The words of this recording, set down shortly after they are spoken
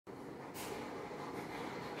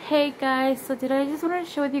Hey guys, so today I just wanted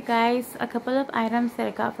to share with you guys a couple of items that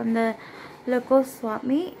I got from the local swap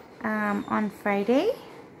meet on Friday.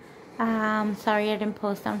 Sorry I didn't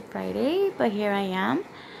post on Friday, but here I am.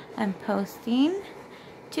 I'm posting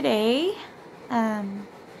today.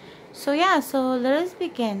 So let us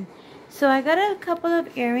begin. So I got a couple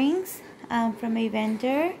of earrings from a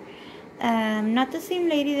vendor. Not the same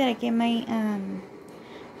lady that I get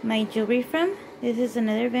my jewelry from. This is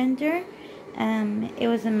another vendor. It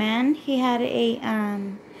was a man. He had a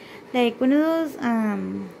like one of those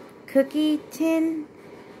cookie tin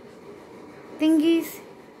thingies.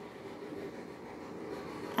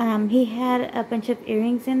 He had a bunch of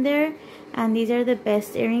earrings in there, and these are the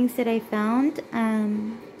best earrings that I found.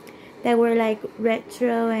 That were like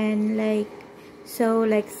retro and like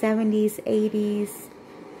 70s, 80s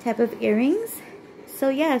type of earrings. So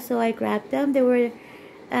I grabbed them. They were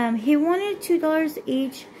he wanted $2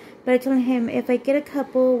 each, but I told him, if I get a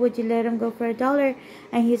couple, would you let him go for $1?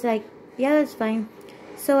 And he's like, yeah, that's fine.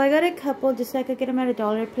 So I got a couple just so I could get them at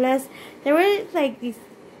 $1. Plus, they were like these,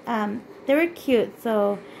 they were cute.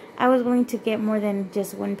 So I was willing to get more than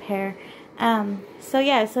just one pair. So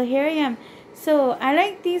here I am. So I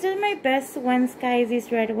like, these are my best ones, guys,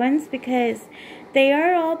 these red ones, because they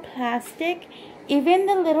are all plastic. Even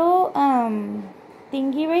the little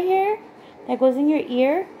thingy right here that goes in your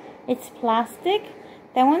ear, it's plastic.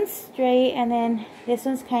 That one's straight, and then this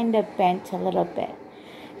one's kind of bent a little bit.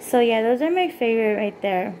 So yeah, those are my favorite right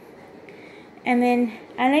there. And then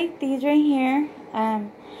I like these right here.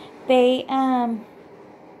 They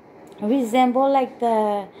resemble like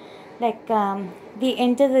the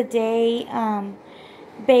end of the day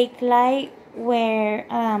bake light, where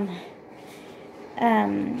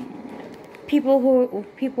people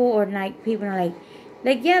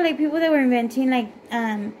that were inventing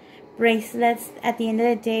bracelets. At the end of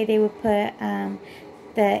the day, they would put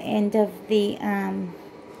the end of the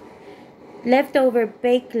leftover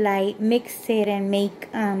bake light, mix it, and make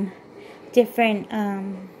different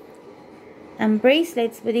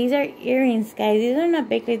bracelets. But these are earrings, guys. These are not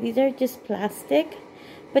bake light. These are just plastic.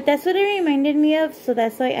 But that's what it reminded me of, so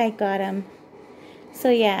that's why I got them. So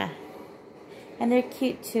yeah, and they're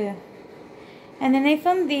cute too. And then I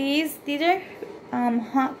found these. These are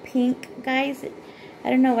hot pink, guys. I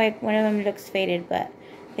don't know why one of them looks faded, but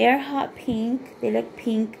they are hot pink. They look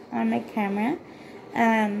pink on my camera.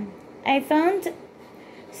 I found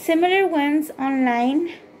similar ones online,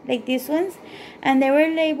 like these ones, and they were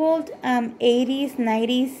labeled 80s,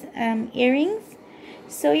 90s earrings.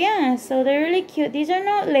 So yeah, so they're really cute. These are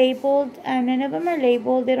not labeled. None of them are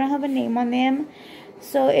labeled. They don't have a name on them.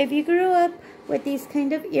 So if you grew up with these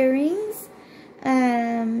kind of earrings,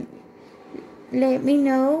 let me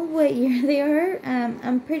know what year they are.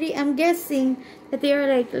 I'm guessing that they are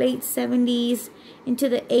like late 70s into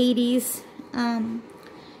the 80s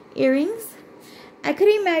earrings. I could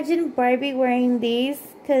imagine Barbie wearing these,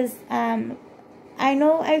 because I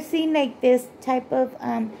know I've seen like this type of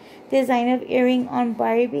design of earring on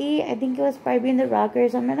Barbie. I think it was Barbie and the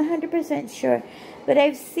Rockers. I'm not 100% sure, but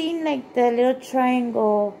I've seen like the little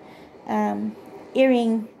triangle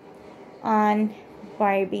earring on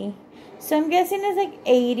Barbie. So I'm guessing it's like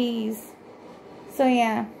 80s. So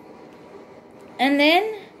yeah. And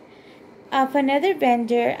then off another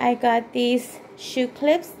vendor, I got these shoe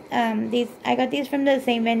clips. I got these from the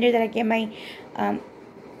same vendor that I get my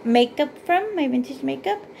makeup from, my vintage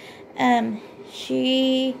makeup.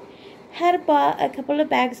 She had bought a couple of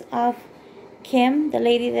bags off Kim, the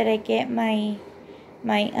lady that I get my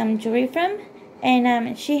jewelry from,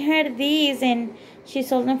 and she had these and she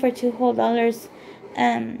sold them for $2 whole.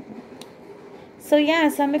 So yeah,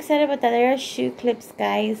 so I'm excited about that. They are shoe clips,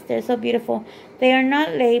 guys. They're so beautiful. They are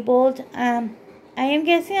not labeled. I am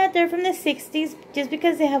guessing that they're from the 60s, just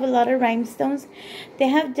because they have a lot of rhinestones. They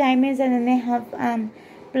have diamonds, and then they have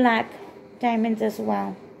black diamonds as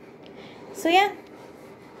well. So yeah.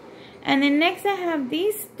 And then next I have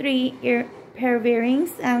these three pair of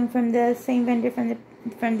earrings from the same vendor from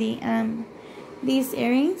these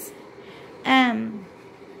earrings.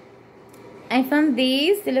 I found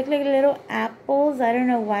these. They look like little apples. I don't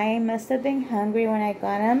know why. I must have been hungry when I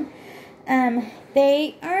got them.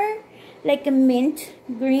 They are like a mint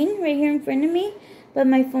green right here in front of me, but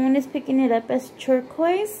my phone is picking it up as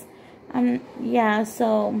turquoise. Yeah,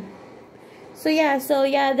 so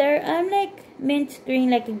they're like mint green,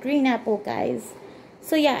 like a green apple, guys.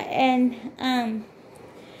 So yeah, and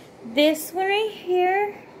this one right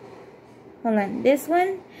here, hold on, this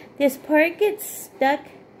part gets stuck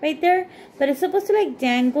right there, but it's supposed to like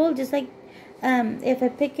dangle, just like if I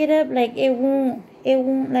pick it up, like it won't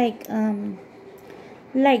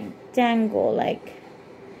like dangle, like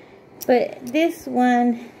but this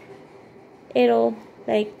one, it'll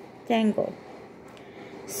like dangle.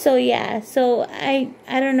 So yeah, so I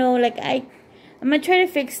don't know, like I'm gonna try to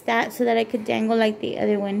fix that so that I could dangle like the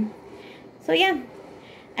other one. So yeah,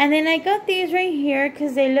 and then I got these right here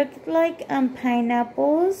because they looked like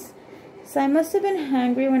pineapples. So I must have been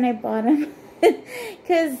hungry when I bought them.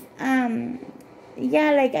 Because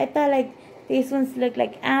yeah, like I thought like these ones look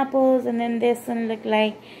like apples, and then this one looked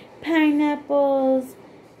like pineapples.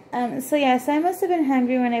 So yeah, so I must have been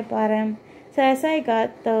hungry when I bought them. So that's why I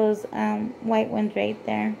got those white ones right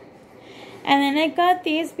there. And then I got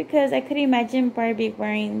these because I could imagine Barbie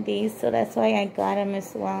wearing these, so that's why I got them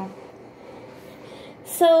as well.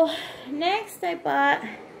 So next I bought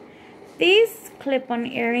these clip-on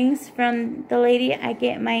earrings from the lady I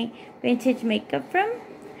get my vintage makeup from.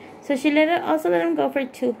 So she also let them go for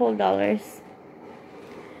 $2 whole.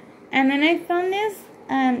 And then I found this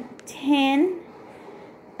 10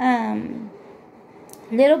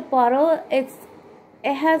 little bottle. It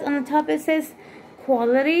has on the top, it says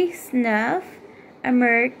quality snuff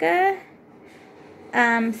America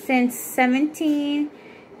since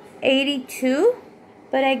 1782,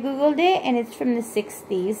 but I googled it and it's from the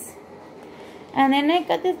 60s. And then I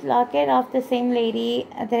got this locket off the same lady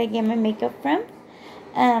that I get my makeup from.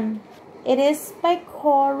 It is by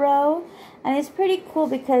Coro, and it's pretty cool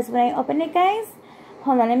because when I open it, guys,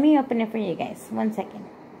 hold on, let me open it for you guys, 1 second.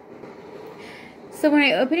 So when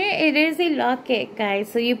I open it, it is a locket,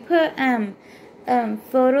 guys. So you put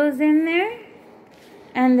photos in there,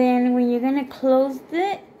 and then when you're gonna close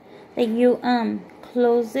it, like you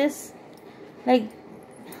close this, like,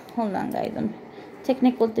 hold on, guys,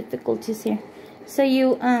 technical difficulties here. So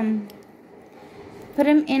you put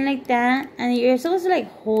them in like that, and you're supposed to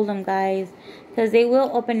like hold them, guys, because they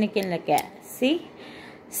will open again like that. See?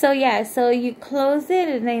 So yeah, so you close it,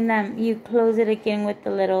 and then you close it again with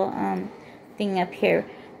the little thing up here.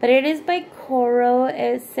 But it is by Coro.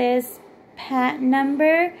 It says pat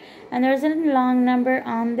number, and there's a long number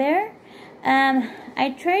on there. I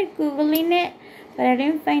tried googling it, but I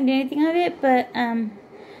didn't find anything of it. But I'm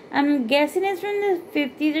guessing it's from the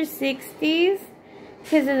 50s or 60s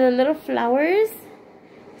because of the little flowers.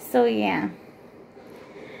 So yeah.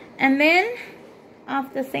 And then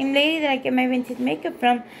off the same lady that I get my vintage makeup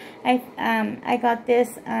from, I got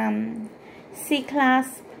this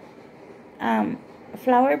C-Class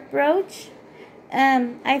flower brooch.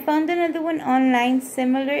 I found another one online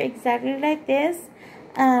similar, exactly like this.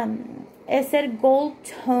 It said gold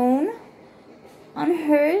tone on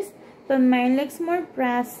hers, but mine looks more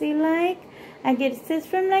brassy like. I guess this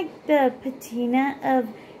from like the patina of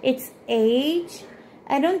its age.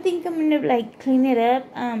 I don't think I'm gonna like clean it up.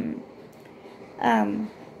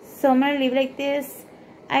 So I'm gonna leave it like this.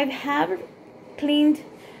 I have cleaned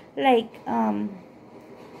like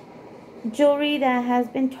jewelry that has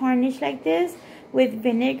been tarnished like this with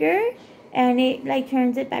vinegar, and it like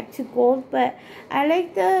turns it back to gold, but I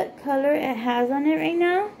like the color it has on it right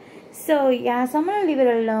now. So yeah, so I'm gonna leave it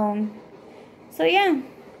alone. So yeah.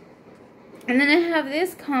 And then I have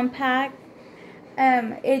this compact.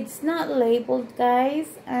 It's not labeled,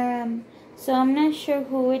 guys. So I'm not sure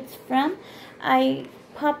who it's from. I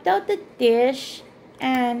popped out the dish,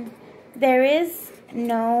 and there is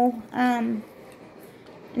no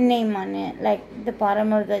name on it. Like the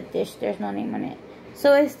bottom of the dish, there's no name on it.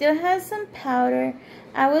 So it still has some powder.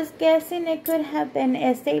 I was guessing it could have been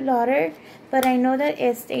Estee Lauder, but I know that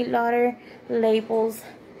Estee Lauder labels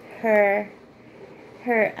her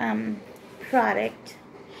product,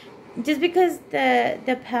 just because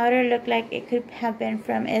the powder looked like it could have been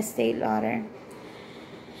from Estee Lauder.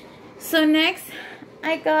 So next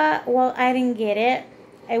I got, well, I didn't get it.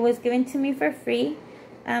 It was given to me for free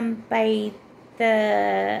by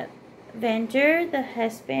the vendor, the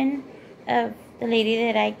husband of the lady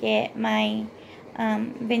that I get my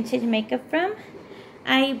vintage makeup from.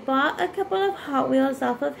 I bought a couple of Hot Wheels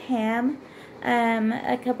off of him,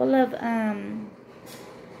 a couple of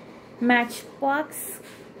Matchbox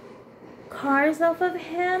cars off of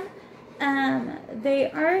him. They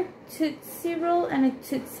are Tootsie Roll and a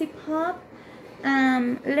Tootsie Pop.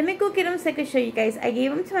 Let me go get them so I can show you guys. I gave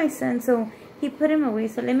them to my son, so he put them away.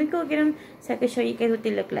 So let me go get them so I can show you guys what they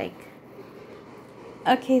look like.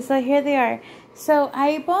 Okay, so here they are. So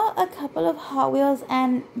I bought a couple of Hot Wheels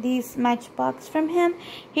and these Matchbox from him.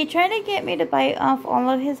 He tried to get me to buy off all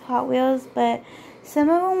of his Hot Wheels, but some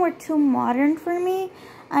of them were too modern for me.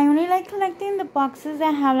 I only like collecting the boxes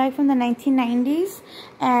that have like from the 1990s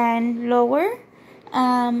and lower.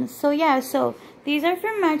 So yeah, so these are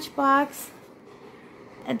from Matchbox.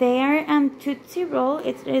 They are Tootsie Roll.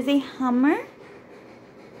 It is a Hummer.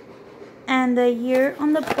 And the year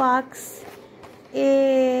on the box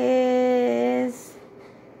is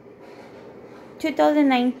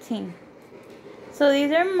 2019. So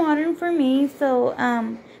these are modern for me. So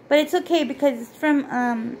but it's okay because it's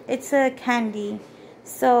from it's a candy.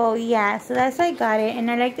 So yeah, so that's why I got it, and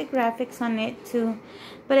I like the graphics on it too.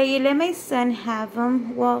 But I let my son have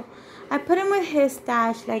them. Well, I put him with his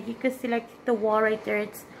stash. Like you can see, like the wall right there,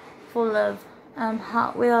 it's full of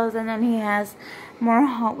Hot Wheels, and then he has more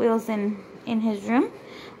Hot Wheels in his room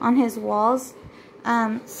on his walls.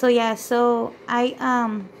 So yeah, so I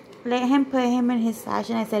let him put him in his stash,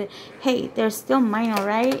 and I said, hey, they're still mine,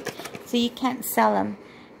 alright? So you can't sell them.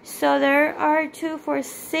 So there are 2, 4,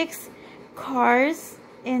 6 cars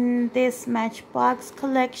in this Matchbox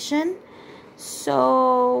collection.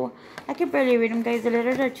 So I can barely read them, guys. The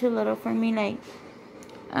letters are too little for me. Like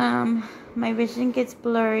my vision gets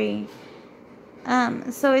blurry.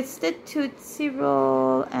 So it's the Tootsie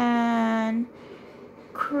Roll and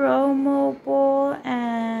Crow Mobile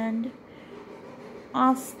and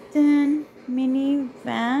Austin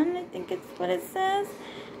minivan, I think it's what it says,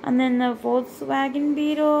 and then the Volkswagen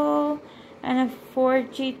Beetle and a Ford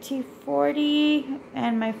GT40,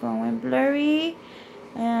 and my phone went blurry.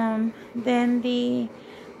 Then the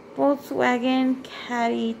Volkswagen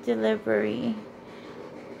Caddy delivery.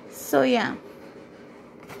 So yeah,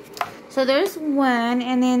 so there's one,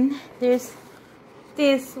 and then there's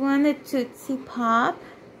this one, the Tootsie Pop.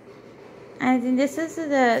 I think this is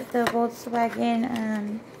the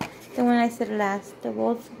Volkswagen, the one I said last, the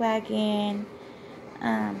Volkswagen,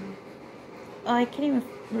 oh, I can't even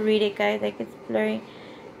read it, guys, like it's blurry,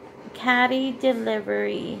 Caddy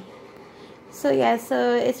delivery. So yeah,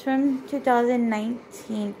 so it's from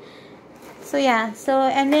 2019. So yeah, so,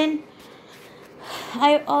 and then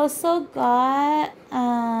I also got,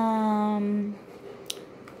 I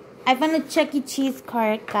found a Chuck E. Cheese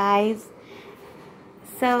card, guys.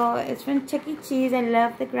 So it's from Chuck E. Cheese. I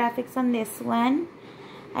love the graphics on this one.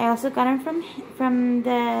 I also got them from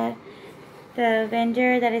the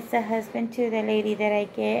vendor that is the husband to the lady that I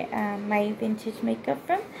get my vintage makeup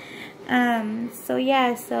from. So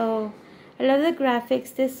yeah, so I love the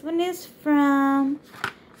graphics. This one is from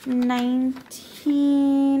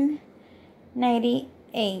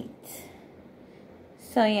 1998.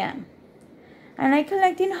 So yeah, I like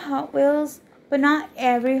collecting Hot Wheels, but not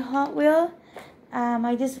every Hot Wheel.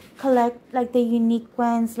 I just collect like the unique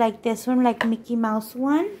ones, like this one, like Mickey Mouse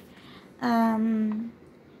one.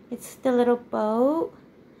 It's the little boat.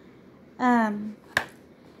 And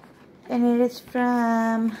it is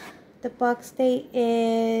from, the box date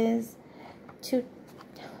is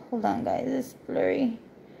hold on, guys, it's blurry.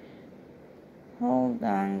 Hold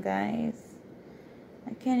on, guys.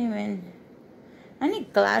 I can't even, I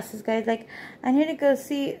need glasses, guys. Like, I need to go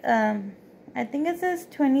see, I think it says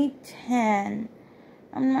 2010.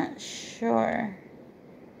 I'm not sure.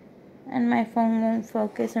 And my phone won't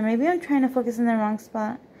focus. Or maybe I'm trying to focus in the wrong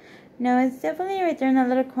spot. No, it's definitely right there in that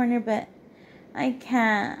little corner, but I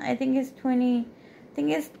can't. I think it's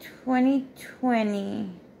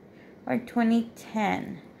 2020 or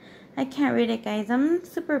 2010. I can't read it, guys. I'm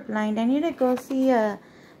super blind. I need to go see one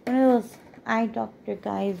of those eye doctor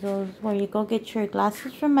guys, those where you go get your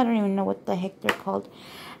glasses from. I don't even know what the heck they're called.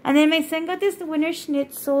 And then my son got this Wiener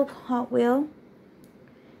Schnitzel Hot Wheel.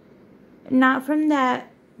 Not from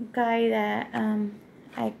that guy that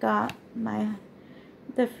I got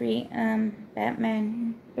the free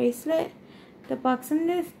Batman bracelet. The box on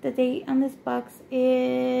this, the date on this box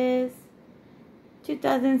is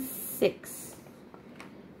 2006.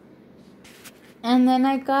 And then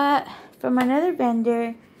I got from another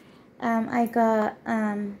vendor, I got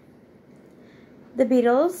the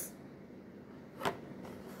Beatles.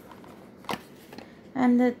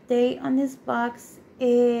 And the date on this box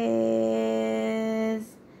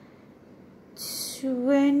is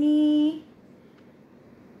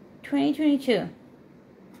 2022.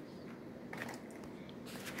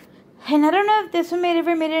 And I don't know if this one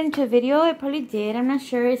ever made it into a video. It probably did. I'm not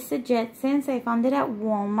sure. It's the Jetsons. I found it at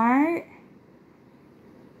Walmart.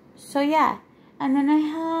 So yeah. And then I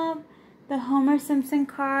have the Homer Simpson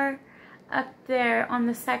car up there on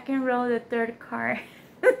the second row, the third car.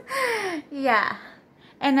 Yeah.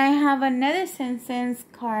 And I have another Simpsons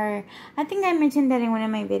car. I think I mentioned that in one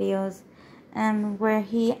of my videos. Where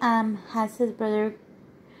he has his brother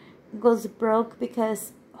goes broke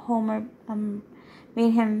because Homer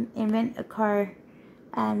made him invent a car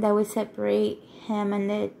that would separate him and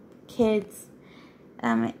the kids.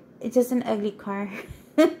 It's just an ugly car.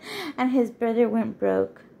 And his brother went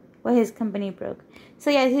broke. Well, his company broke.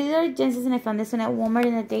 So yeah, these are Genesis, and I found this one at Walmart,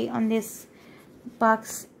 and the date on this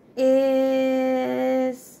box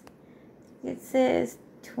is It says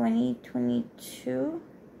 2022.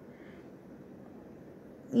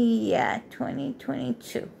 Yeah,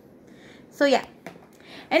 2022. So yeah.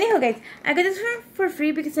 Anyhow, guys, I got this one for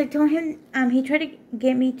free because I told him he tried to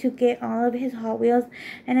get me to get all of his Hot Wheels,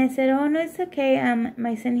 and I said, oh no, it's okay.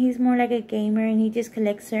 My son, he's more like a gamer and he just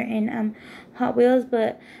collects certain Hot Wheels.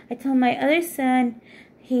 But I told my other son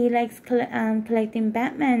he likes collecting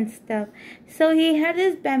Batman stuff. So he had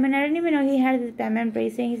this Batman. I didn't even know he had this Batman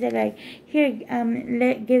bracelet. He said like, here,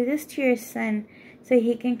 give this to your son so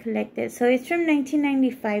he can collect it. So it's from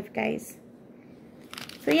 1995, guys.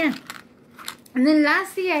 So yeah. And then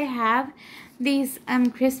lastly, I have these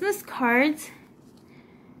Christmas cards.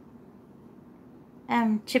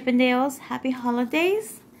 Chippendales, Happy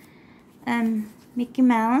Holidays. Mickey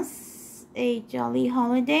Mouse, A Jolly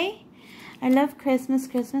Holiday. I love Christmas.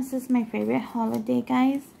 Christmas is my favorite holiday,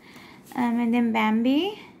 guys. And then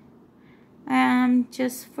Bambi,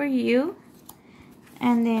 Just for You.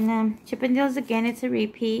 And then Chippendales again, it's a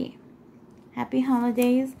repeat. Happy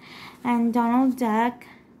Holidays. And Donald Duck,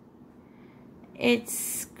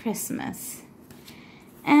 it's Christmas.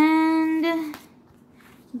 And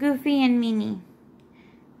Goofy and Minnie,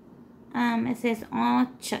 it says all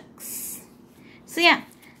Chucks. So yeah,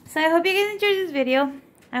 so I hope you guys enjoyed this video.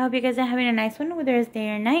 I hope you guys are having a nice one, whether it's day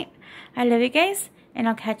or night. I love you guys, and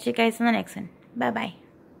I'll catch you guys on the next one. Bye bye.